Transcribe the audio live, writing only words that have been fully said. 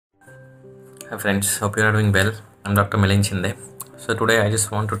Hi friends, hope you are doing well. I'm Dr. Milind. So today I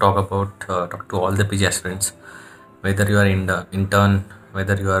just want to talk to all the PG aspirants, whether you are in the intern,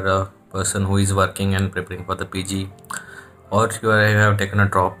 whether you are a person who is working and preparing for the PG, or you have taken a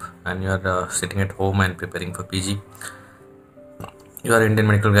drop and you are sitting at home and preparing for PG. You are Indian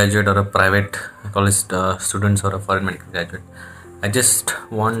medical graduate or a private college students or a foreign medical graduate. I just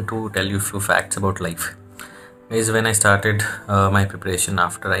want to tell you a few facts about life. Is when I started my preparation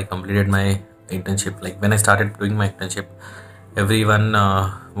after I completed my internship. Like when I started doing my internship, everyone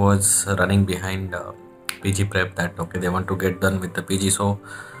was running behind PG prep. That okay, they want to get done with the PG. So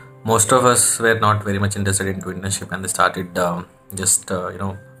most of us were not very much interested into internship, and they started just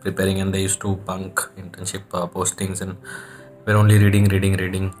preparing. And they used to bunk internship postings and we're only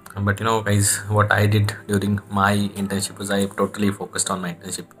reading. But guys, what I did during my internship was I totally focused on my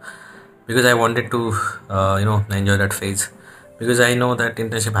internship because I wanted to enjoy that phase, because I know that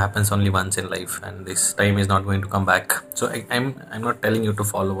internship happens only once in life and this time is not going to come back. So I'm not telling you to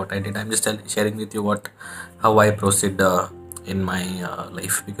follow what I did. I'm just sharing with you how I proceed in my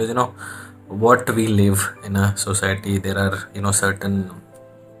life, because what we live in a society, there are certain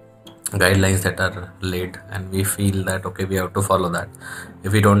guidelines that are laid and we feel that okay, we have to follow that.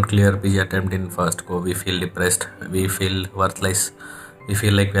 If we don't clear PG attempt in first go, we feel depressed, we feel worthless, we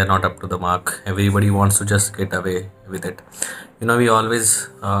feel like we are not up to the mark. Everybody wants to just get away with it. We always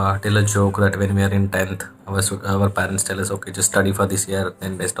tell a joke that when we are in 10th, our parents tell us okay, just study for this year,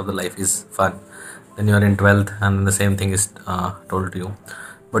 then rest of the life is fun. Then you are in 12th and the same thing is told to you.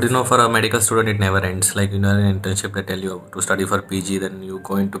 But for a medical student, it never ends. Like in an internship, they tell you to study for PG, then you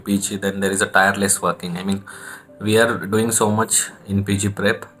go into PG, then there is a tireless working. I mean, we are doing so much in PG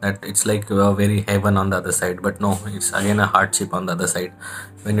prep that it's like a very heaven on the other side. But no, it's again a hardship on the other side.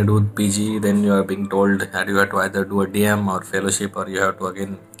 When you do PG, then you are being told that you have to either do a DM or fellowship, or you have to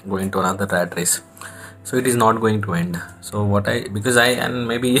again go into another rat race. So it is not going to end. So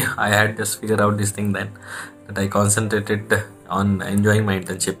maybe I had just figured out this thing then, that I concentrated on enjoying my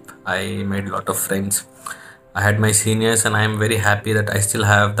internship. I made a lot of friends. I had my seniors, and I am very happy that I still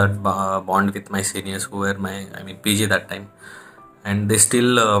have that bond with my seniors who were PG that time, and they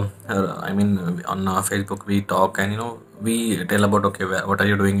still on Facebook we talk, and we tell about okay, what are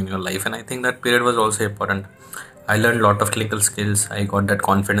you doing in your life. And I think that period was also important. I learned a lot of clinical skills. I got that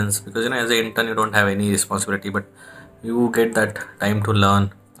confidence because as an intern you don't have any responsibility, but you get that time to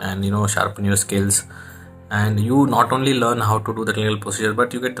learn and sharpen your skills. And you not only learn how to do the clinical procedure,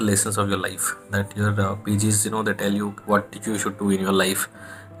 but you get the lessons of your life, that your PGs they tell you what you should do in your life,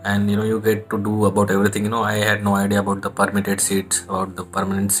 and you get to do about everything. I had no idea about the permitted seats, about the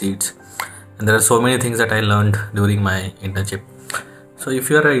permanent seats, and there are so many things that I learned during my internship. So if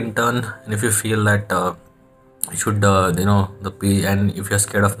you are an intern and if you feel that you should the P, and if you're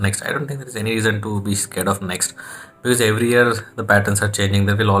scared of next, I don't think there is any reason to be scared of next, because every year the patterns are changing.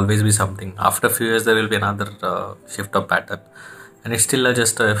 There will always be something. After a few years there will be another shift of pattern, and it's still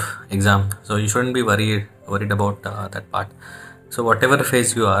just a exam, so you shouldn't be worried about that part. So whatever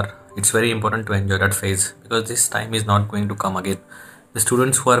phase you are, it's very important to enjoy that phase, because this time is not going to come again. The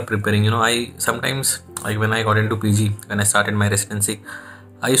students who are preparing, I sometimes, like when I got into PG, when I started my residency,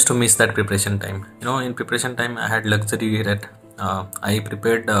 I used to miss that preparation time. In preparation time, I had luxury that I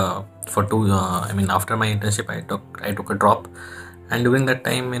prepared for two. After my internship, I took a drop, and during that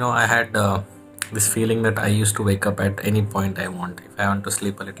time, I had this feeling that I used to wake up at any point I want. If I want to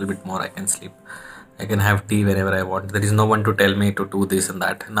sleep a little bit more, I can sleep. I can have tea whenever I want. There is no one to tell me to do this and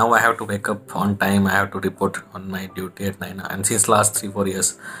that. Now I have to wake up on time. I have to report on my duty at 9. And since last 3-4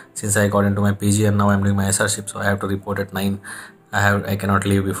 years, since I got into my PG and now I'm doing my SRship, so I have to report at 9. I cannot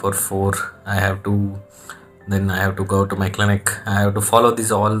leave before 4. I have to go to my clinic. I have to follow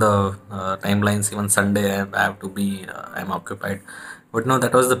all the timelines. Even Sunday I have to be I'm occupied. But no,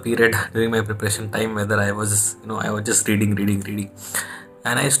 that was the period during my preparation time whether I was just reading,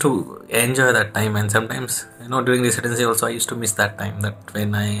 and I used to enjoy that time. And sometimes during residency also I used to miss that time, that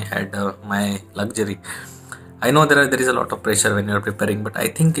when I had my luxury. I know there is a lot of pressure when you're preparing, but I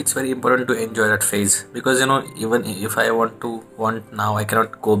think it's very important to enjoy that phase, because even if I want now, I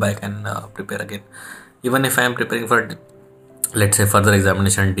cannot go back and prepare again. Even if I am preparing for, let's say, further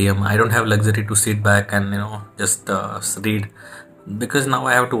examination DM, I don't have luxury to sit back and just read, because now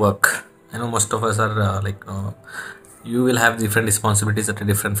I have to work. Most of us are you will have different responsibilities at a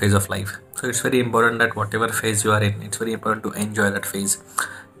different phase of life. So it's very important that whatever phase you are in, it's very important to enjoy that phase,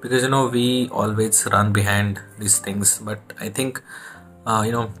 because we always run behind these things. But I think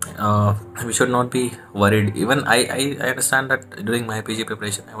we should not be worried. Even I understand that during my PG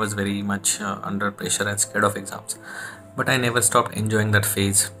preparation I was very much under pressure and scared of exams, but I never stopped enjoying that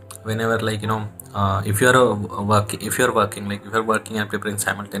phase. whenever, like, if you're if you're working, like if you're working and preparing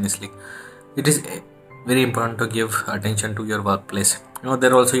simultaneously, it is very important to give attention to your workplace.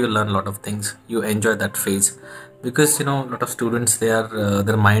 There also you learn a lot of things, you enjoy that phase, because a lot of students, they are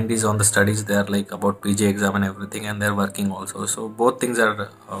their mind is on the studies, they are like about PG exam and everything, and they're working also, so both things are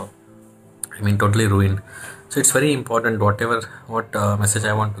totally ruined. So it's very important, what message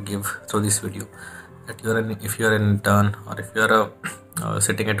I want to give through this video, that if you're an intern, or if you're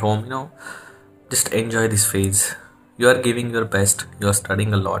sitting at home, just enjoy this phase. You are giving your best, you are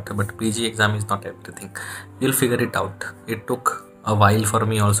studying a lot, but PG exam is not everything. You'll figure it out. It took a while for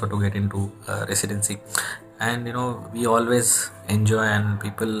me also to get into residency, and we always enjoy, and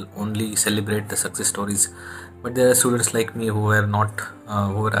people only celebrate the success stories, but there are students like me who were not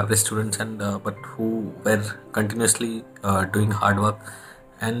who were average students, and but who were continuously doing hard work,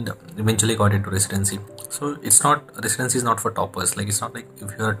 and eventually got into residency. So it's not, residency is not for toppers. Like, it's not like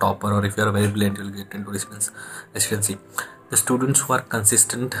if you're a topper or if you're very brilliant, you'll get into residency. The students who are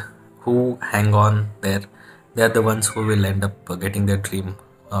consistent, who hang on there, they are the ones who will end up getting their dream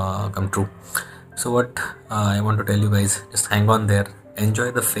come true. So what I want to tell you guys, just hang on there,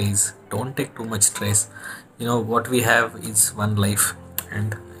 enjoy the phase, don't take too much stress. What we have is one life,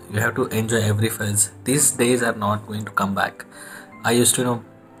 and you have to enjoy every phase. These days are not going to come back. I used to,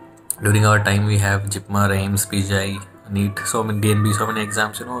 during our time, we have JIPMA, AIMS, PGI, NEET, so many DNB, so many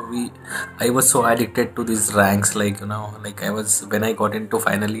exams. I was so addicted to these ranks, like like I was, when I got into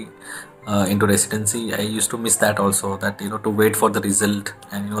finally into residency, I used to miss that also, that to wait for the result,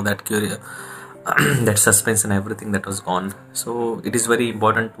 and that that suspense and everything that was gone. So it is very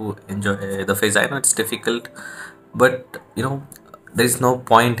important to enjoy the phase. I know it's difficult, but there is no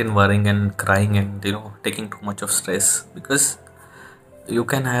point in worrying and crying and taking too much of stress, because you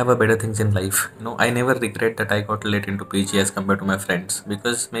can have a better things in life. I never regret that I got late into PG as compared to my friends,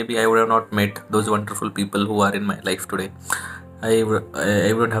 because maybe I would have not met those wonderful people who are in my life today. I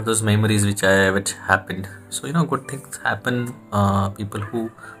wouldn't have those memories which happened. So good things happen, people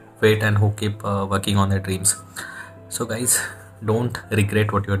who wait and who keep working on their dreams. So guys, don't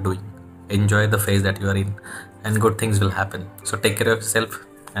regret what you are doing, enjoy the phase that you are in, and good things will happen. So take care of yourself,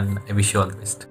 and I wish you all the best.